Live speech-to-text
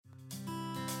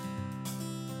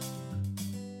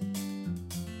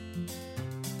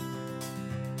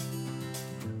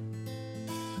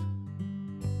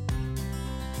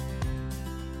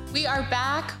We are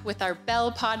back with our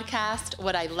Belle podcast,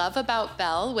 What I Love About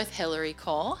Belle with Hillary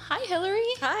Cole. Hi, Hillary.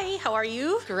 Hi, how are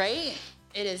you? Great.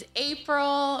 It is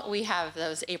April. We have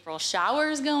those April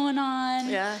showers going on.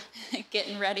 Yeah.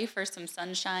 Getting ready for some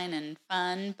sunshine and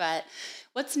fun. But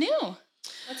what's new?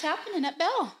 What's happening at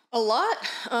Belle? A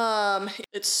lot.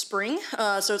 It's spring,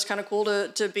 so it's kind of cool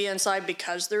to be inside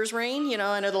because there's rain. You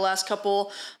know, I know the last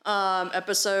couple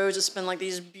episodes, it's been like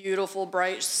these beautiful,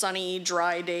 bright, sunny,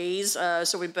 dry days.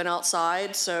 So we've been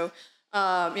outside. So,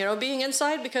 being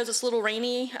inside because it's a little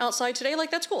rainy outside today, like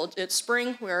that's cool. It's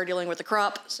spring. We are dealing with the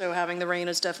crop. So having the rain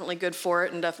is definitely good for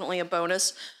it and definitely a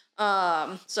bonus.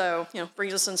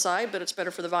 Brings us inside, but it's better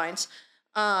for the vines.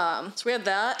 So we had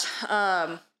that.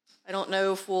 I don't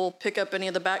know if we'll pick up any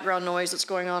of the background noise that's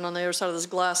going on the other side of this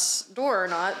glass door or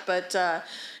not, but,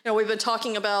 we've been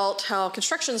talking about how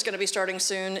construction is going to be starting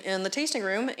soon in the tasting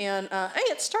room, and, hey,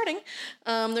 it's starting.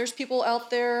 There's people out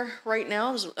there right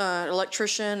now, there's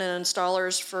electrician and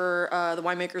installers for the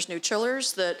winemaker's new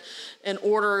chillers that in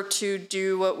order to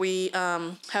do what we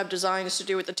have designs to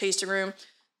do with the tasting room,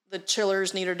 the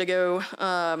chillers needed to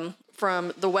go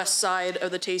from the west side of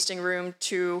the tasting room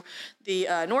to the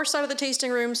north side of the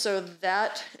tasting room. So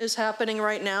that is happening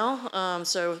right now.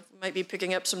 So might be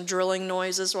picking up some drilling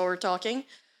noises while we're talking.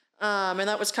 And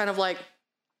that was kind of like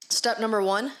step number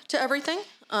one to everything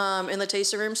in the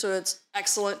tasting room. So it's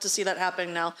excellent to see that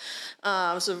happening now.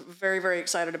 So very, very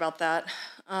excited about that.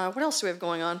 What else do we have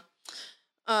going on?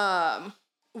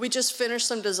 We just finished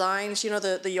some designs,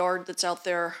 the yard that's out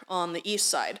there on the east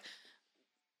side.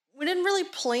 We didn't really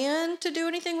plan to do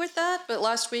anything with that, but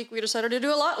last week we decided to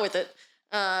do a lot with it.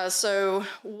 So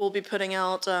we'll be putting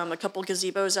out a couple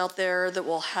gazebos out there that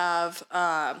will have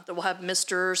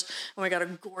misters, and we got a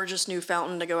gorgeous new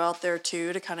fountain to go out there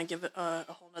too to kind of give it a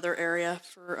whole other area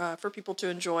for people to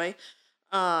enjoy.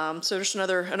 So just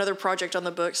another project on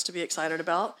the books to be excited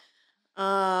about.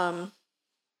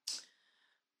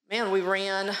 We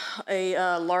ran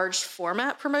a large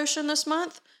format promotion this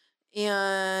month,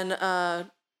 and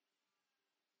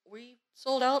we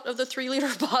sold out of the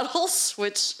 3-liter bottles,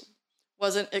 which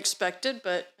wasn't expected,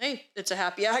 but hey, it's a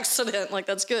happy accident. Like,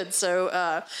 that's good.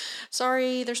 So,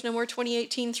 sorry, there's no more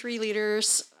 2018 3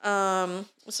 liters.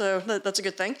 So that's a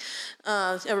good thing.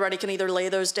 Everybody can either lay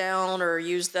those down or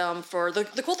use them for the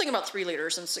cool thing about 3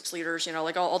 liters and 6 liters,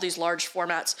 like all these large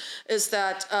formats is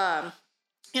that,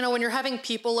 when you're having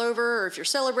people over or if you're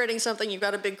celebrating something, you've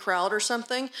got a big crowd or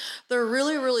something, they're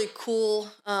really, really cool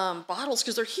bottles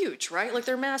because they're huge, right? Like,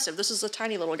 they're massive. This is a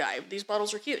tiny little guy. These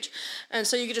bottles are huge. And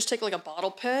so you could just take like a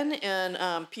bottle pen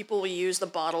and people will use the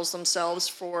bottles themselves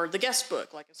for the guest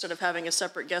book. Like, instead of having a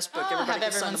separate guest book, everybody have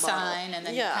can everyone sign and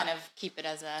then you kind of keep it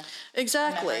as a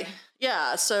Exactly.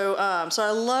 Yeah. So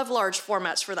I love large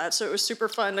formats for that. So it was super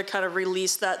fun to kind of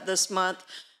release that this month.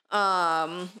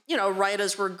 Right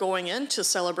as we're going into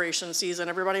celebration season,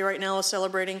 everybody right now is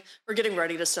celebrating. We're getting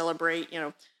ready to celebrate,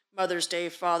 Mother's Day,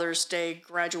 Father's Day,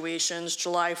 graduations,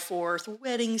 July 4th,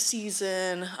 wedding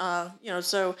season,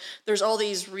 so there's all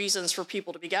these reasons for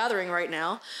people to be gathering right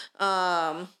now.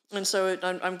 And so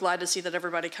I'm glad to see that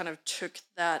everybody kind of took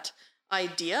that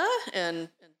idea and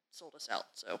sold us out.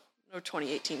 So no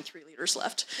 2018 3 liters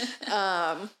left.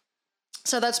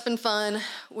 So that's been fun.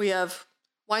 We have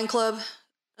Wine Club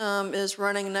is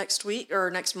running next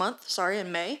month,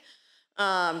 in May.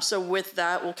 So with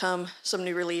that will come some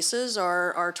new releases.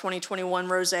 Our 2021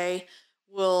 Rosé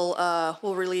will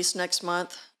release next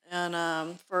month,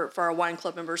 and for our Wine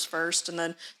Club members first, and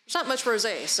then there's not much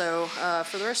Rosé. So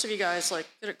for the rest of you guys,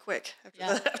 get it quick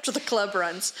after the club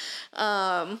runs.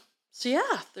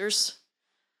 There's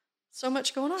so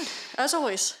much going on as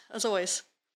always.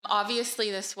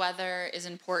 Obviously, this weather is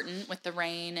important with the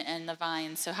rain and the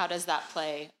vines. So how does that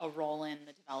play a role in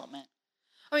the development?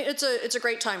 I mean, it's a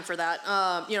great time for that.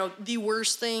 The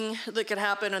worst thing that could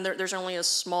happen, and there's only a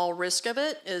small risk of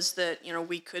it, is that,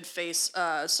 we could face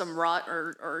some rot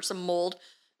or some mold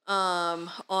on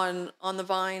the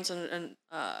vines, and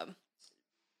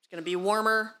it's going to be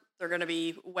warmer. They're going to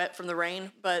be wet from the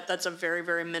rain, but that's a very,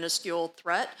 very minuscule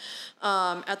threat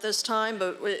at this time.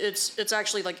 But it's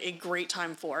actually like a great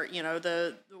time for it.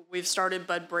 We've started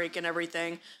bud break and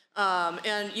everything,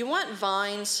 and you want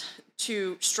vines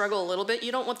to struggle a little bit.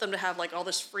 You don't want them to have like all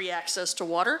this free access to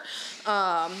water.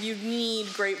 You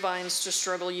need grapevines to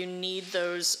struggle. You need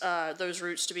those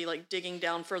roots to be like digging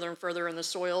down further and further in the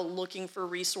soil, looking for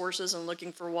resources and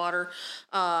looking for water.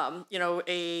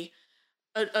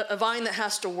 A vine that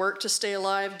has to work to stay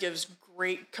alive gives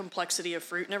great complexity of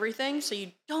fruit and everything. So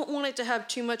you don't want it to have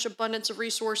too much abundance of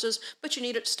resources, but you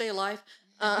need it to stay alive.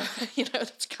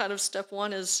 That's kind of step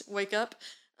one is wake up.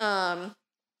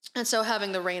 And so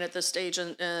having the rain at this stage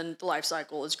in the life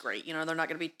cycle is great. You know, they're not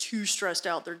going to be too stressed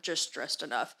out. They're just stressed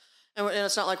enough. And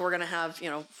it's not like we're going to have,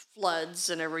 floods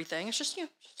and everything. It's just,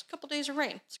 just a couple days of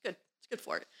rain. It's good. It's good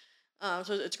for it.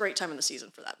 So it's a great time in the season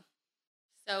for that.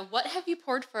 So what have you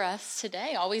poured for us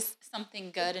today? Always something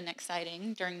good and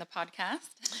exciting during the podcast.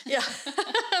 Yeah.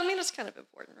 I mean, it's kind of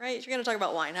important, right? If you're going to talk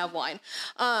about wine, have wine.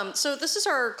 So this is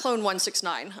our Clone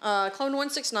 169. Clone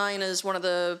 169 is one of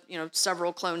the,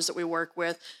 several clones that we work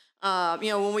with.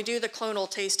 When we do the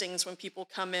clonal tastings, when people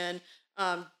come in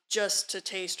just to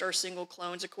taste our single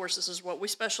clones, of course, this is what we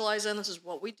specialize in. This is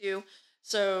what we do.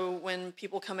 So when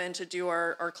people come in to do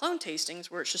our clone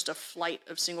tastings, where it's just a flight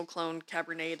of single clone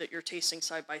Cabernet that you're tasting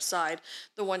side by side,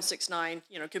 the 169,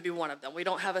 could be one of them. We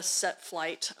don't have a set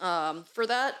flight for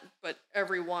that, but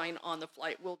every wine on the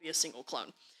flight will be a single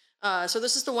clone. So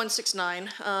this is the 169.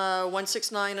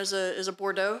 169 is a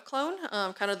Bordeaux clone.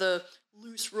 Kind of the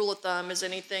loose rule of thumb is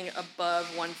anything above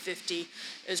 150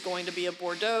 is going to be a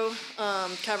Bordeaux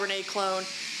Cabernet clone.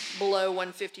 Below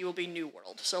 150 will be New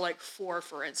World. So like 4,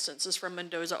 for instance, is from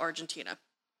Mendoza, Argentina.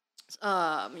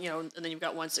 And then you've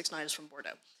got 169 is from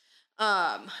Bordeaux.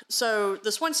 So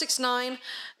this 169,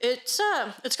 it's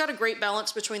got a great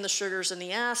balance between the sugars and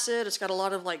the acid. It's got a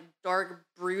lot of like dark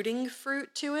brooding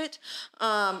fruit to it.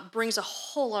 Brings a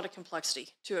whole lot of complexity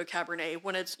to a Cabernet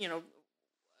when it's,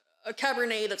 a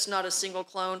Cabernet that's not a single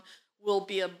clone will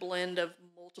be a blend of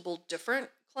multiple different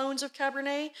clones of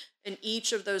Cabernet, and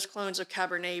each of those clones of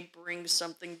Cabernet brings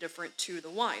something different to the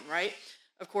wine, right?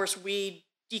 Of course, we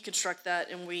deconstruct that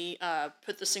and we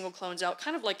put the single clones out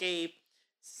kind of like a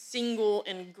single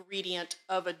ingredient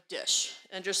of a dish.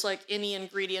 And just like any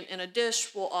ingredient in a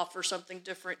dish will offer something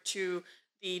different to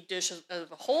the dish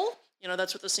as a whole,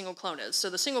 that's what the single clone is. So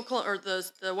the single clone, or the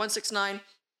 169,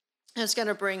 it's going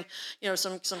to bring,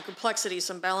 some complexity,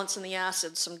 some balance in the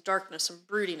acids, some darkness, some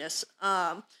broodiness.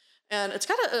 And it's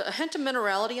got a hint of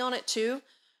minerality on it too.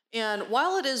 And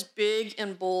while it is big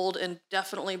and bold and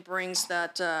definitely brings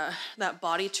that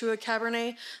body to a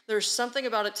Cabernet, there's something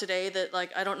about it today that,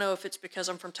 like, I don't know if it's because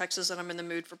I'm from Texas and I'm in the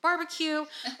mood for barbecue,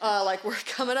 like we're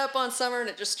coming up on summer and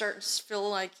it just starts to feel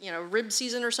like, rib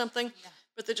season or something. Yeah.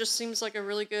 But that just seems like a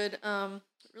really good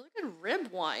rib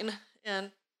wine.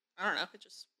 And I don't know,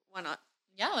 why not?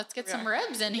 Yeah, let's get some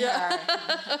ribs in here.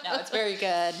 No, it's very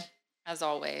good, as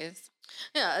always.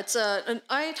 Yeah, it's and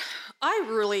I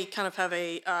really kind of have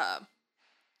a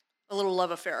little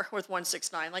love affair with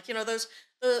 169. Like, the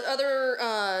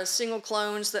other single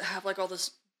clones that have like all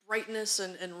this brightness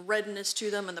and redness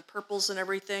to them and the purples and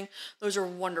everything. Those are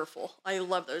wonderful. I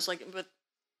love those. Like, but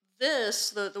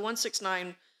this, the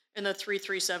 169 and the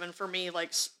 337 for me,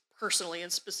 like personally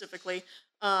and specifically,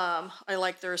 I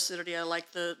like their acidity. I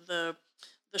like the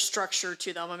structure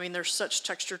to them. I mean, there's such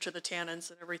texture to the tannins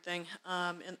and everything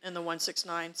in the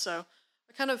 169. So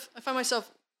I find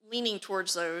myself leaning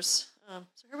towards those.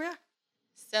 So here we are.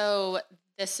 So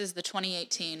this is the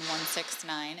 2018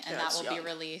 169, and that will be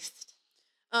released.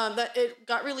 That it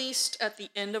got released at the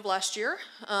end of last year,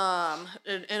 and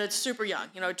it's super young.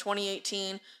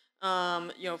 2018.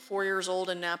 4 years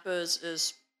old in Napa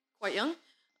is quite young.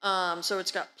 So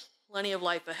it's got plenty of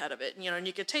life ahead of it. And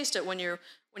you can taste it when you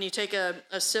take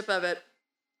a sip of it.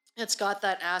 It's got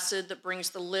that acid that brings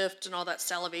the lift and all that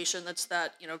salivation. That's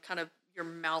that, kind of your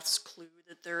mouth's clue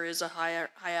that there is a high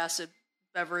acid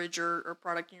beverage or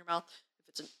product in your mouth.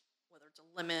 If it's whether it's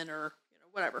a lemon or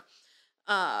whatever.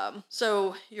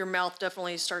 So your mouth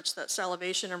definitely starts that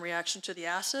salivation and reaction to the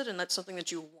acid, and that's something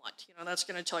that you want. That's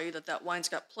going to tell you that wine's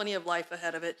got plenty of life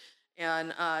ahead of it,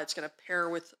 and it's going to pair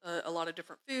with a lot of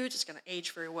different foods. It's going to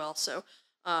age very well. So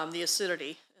the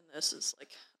acidity in this is like,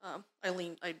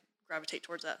 I gravitate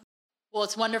towards that. Well,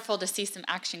 it's wonderful to see some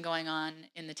action going on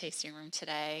in the tasting room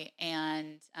today,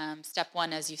 and step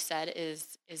one, as you said,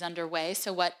 is underway.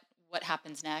 So what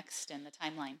happens next in the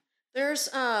timeline? There's,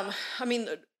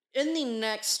 in the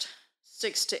next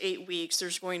 6 to 8 weeks,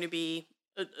 there's going to be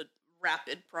a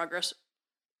rapid progress,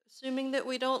 assuming that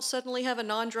we don't suddenly have a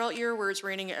non-drought year where it's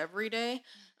raining every day.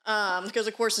 Because,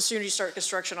 of course, as soon as you start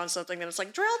construction on something, then it's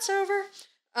like, drought's over.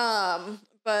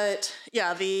 But,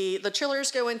 yeah, the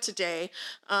chillers go in today.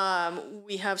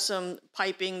 We have some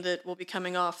piping that will be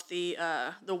coming off the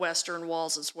western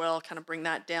walls as well, kind of bring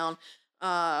that down.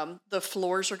 The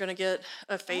floors are going to get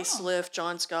a facelift. Oh.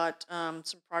 John's got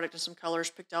some product and some colors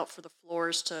picked out for the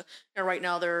floors. Right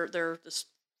now they're this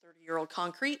 30-year-old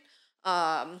concrete,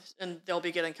 and they'll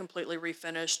be getting completely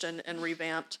refinished and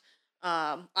revamped.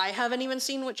 I haven't even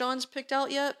seen what John's picked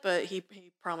out yet, but he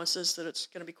promises that it's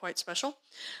going to be quite special.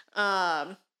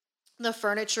 The The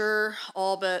furniture,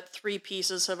 all but 3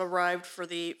 pieces have arrived for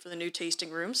the new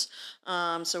tasting rooms.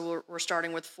 So we're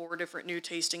starting with 4 different new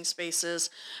tasting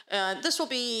spaces. This will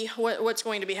be what's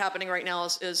going to be happening right now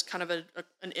is kind of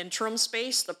an interim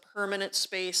space. The permanent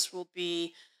space will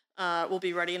be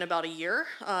ready in about a year.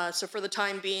 So for the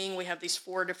time being, we have these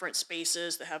 4 different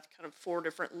spaces that have kind of 4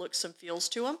 different looks and feels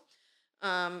to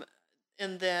them.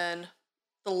 And then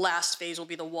the last phase will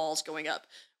be the walls going up.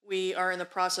 We are in the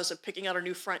process of picking out our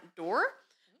new front door.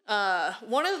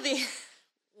 One of the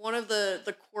one of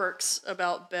the quirks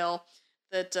about Belle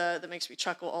that makes me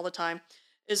chuckle all the time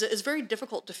is it's very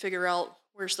difficult to figure out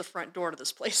where's the front door to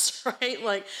this place, right?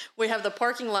 Like we have the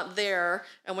parking lot there,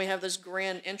 and we have this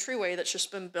grand entryway that's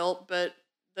just been built, but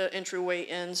the entryway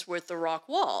ends with the rock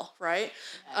wall, right?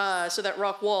 Yes. So that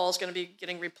rock wall is going to be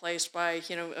getting replaced by,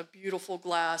 a beautiful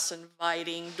glass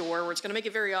inviting door where it's going to make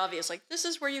it very obvious, like, this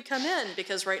is where you come in.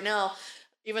 Because right now,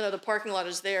 even though the parking lot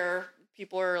is there,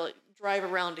 people are like drive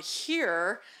around to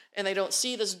here and they don't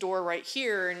see this door right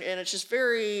here. And it's just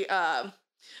very,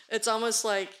 it's almost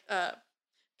like,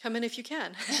 come in if you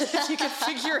can, if you can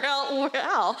figure out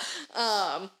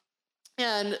how.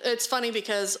 And it's funny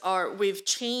because we've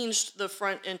changed the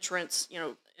front entrance,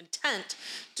 intent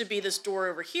to be this door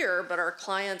over here, but our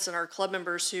clients and our club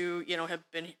members who,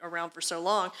 have been around for so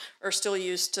long are still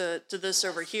used to this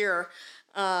over here.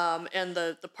 And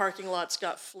the parking lots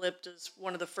got flipped as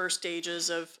one of the first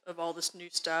stages of all this new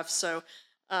stuff. So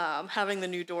having the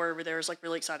new door over there is like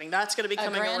really exciting. That's going to be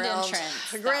coming around.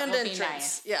 Entrance. A grand that will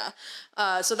entrance. Be nice.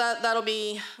 Yeah. So that'll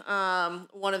be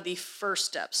one of the first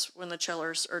steps when the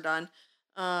chillers are done.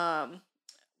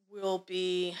 We'll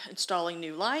be installing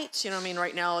new lights.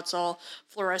 Right now it's all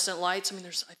fluorescent lights. I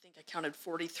think I counted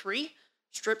 43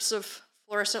 strips of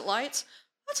fluorescent lights.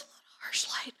 That's a lot of harsh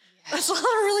light. Yeah. That's a lot of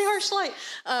really harsh light.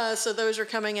 So those are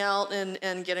coming out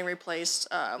and getting replaced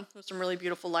with some really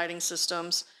beautiful lighting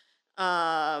systems.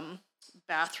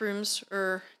 Bathrooms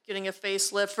are getting a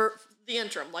facelift for the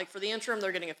interim. Like for the interim,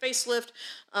 they're getting a facelift.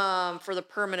 For the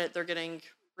permanent, they're getting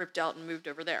ripped out and moved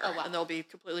over there. Oh, wow. And there'll be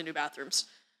completely new bathrooms.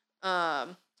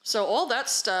 So all that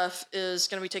stuff is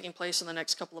going to be taking place in the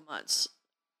next couple of months.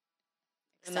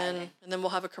 Exciting. And then we'll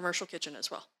have a commercial kitchen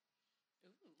as well.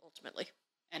 Ultimately.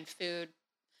 And food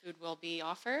will be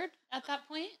offered at that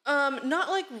point? Not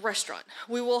like restaurant.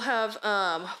 We will have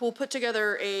we'll put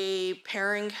together a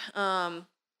pairing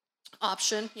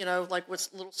option, like with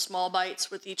little small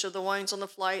bites with each of the wines on the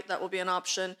flight. That will be an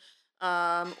option.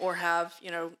 Or have,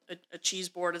 a cheese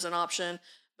board as an option.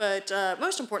 But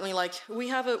most importantly, like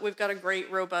we've got a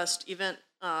great, robust event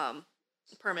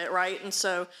permit, right? And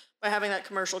so by having that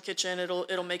commercial kitchen,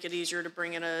 it'll make it easier to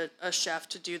bring in a chef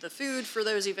to do the food for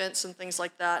those events and things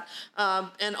like that,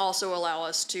 and also allow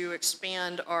us to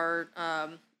expand our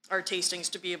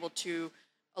tastings to be able to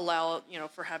allow,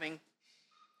 for having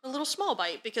a little small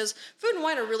bite, because food and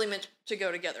wine are really meant to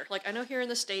go together. Like I know here in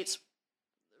the States,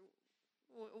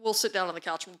 we'll sit down on the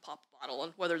couch and we'll pop a bottle,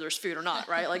 and whether there's food or not,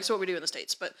 right? Like it's what we do in the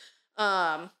States. But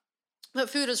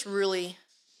food is really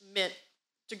meant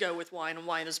to go with wine, and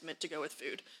wine is meant to go with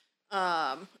food.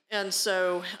 And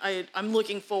so I'm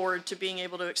looking forward to being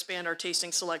able to expand our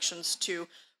tasting selections to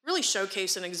really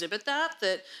showcase and exhibit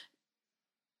that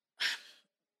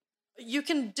you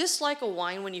can dislike a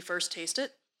wine when you first taste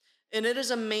it. And it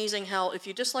is amazing how if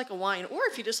you dislike a wine or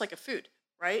if you dislike a food,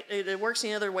 right? It works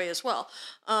the other way as well.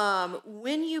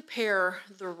 When you pair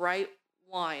the right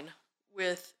wine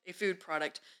with a food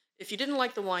product, if you didn't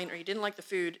like the wine or you didn't like the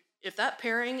food, if that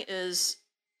pairing is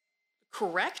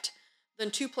correct,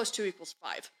 then 2 + 2 =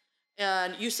 5.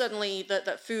 And you suddenly,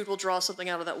 that food will draw something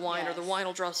out of that wine, Yes. or the wine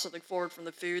will draw something forward from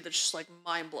the food that's just like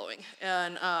mind-blowing.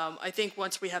 And I think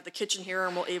once we have the kitchen here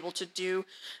and we're able to do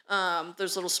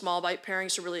those little small bite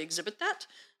pairings to really exhibit that,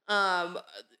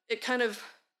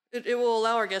 it will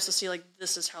allow our guests to see, like,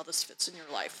 this is how this fits in your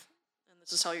life. And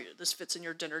this is how this fits in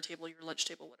your dinner table, your lunch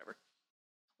table, whatever.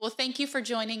 Well, thank you for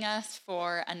joining us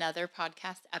for another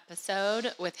podcast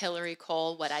episode with Hillary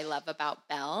Cole, What I Love About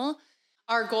Belle.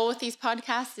 Our goal with these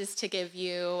podcasts is to give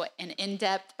you an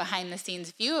in-depth,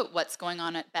 behind-the-scenes view at what's going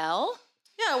on at Belle.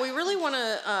 Yeah, we really want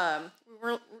to we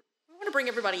want to bring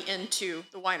everybody into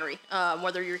the winery,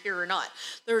 whether you're here or not.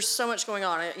 There's so much going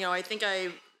on. I think I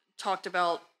talked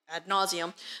about ad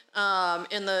nauseum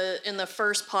in the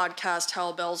first podcast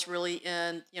how Belle's really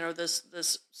in this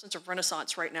sense of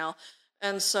renaissance right now,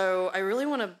 and so I really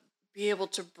want to be able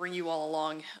to bring you all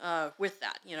along with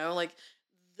that. Like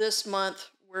this month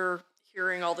we're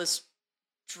hearing all this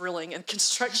drilling and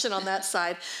construction on that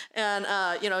side. And,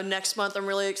 next month I'm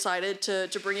really excited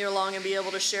to bring you along and be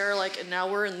able to share, and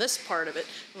now we're in this part of it.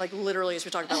 Literally, as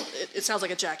we talked about, it sounds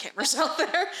like a jackhammer's out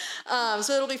there.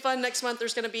 So it'll be fun. Next month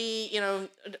there's going to be,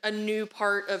 a new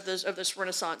part of this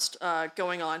Renaissance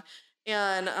going on.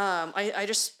 And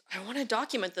I want to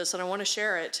document this and I want to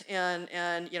share it. And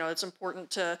it's important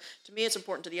to me, it's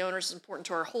important to the owners, it's important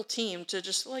to our whole team to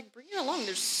just bring it along.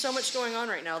 There's so much going on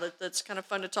right now that's kind of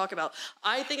fun to talk about.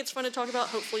 I think it's fun to talk about.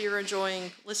 Hopefully you're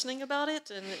enjoying listening about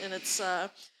it and it's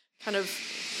kind of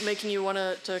making you want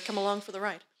to come along for the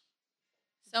ride.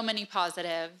 So many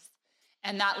positives.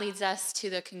 And that leads us to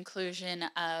the conclusion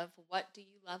of, what do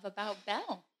you love about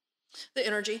Belle? The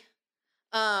energy.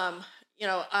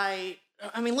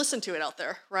 Listen to it out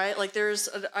there, right?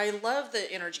 I love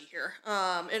the energy here.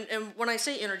 And when I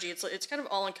say energy, it's kind of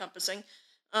all encompassing.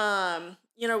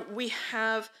 We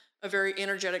have a very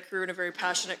energetic crew and a very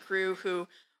passionate crew who,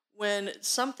 when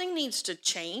something needs to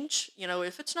change,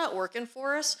 if it's not working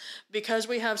for us, because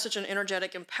we have such an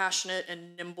energetic and passionate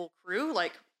and nimble crew,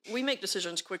 we make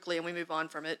decisions quickly and we move on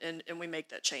from it and we make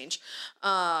that change.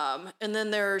 And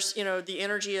then there's, the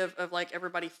energy of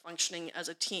everybody functioning as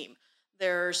a team.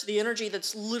 There's the energy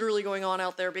that's literally going on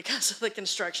out there because of the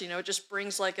construction. It just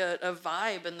brings a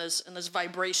vibe and this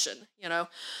vibration,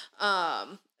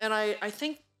 And I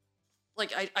think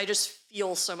I just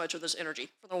feel so much of this energy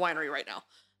from the winery right now,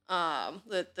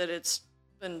 that it's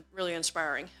been really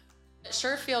inspiring. It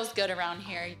sure feels good around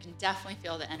here. You can definitely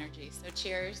feel the energy. So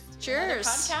cheers. Cheers.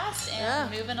 To another podcast and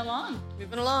moving along.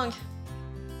 Moving along.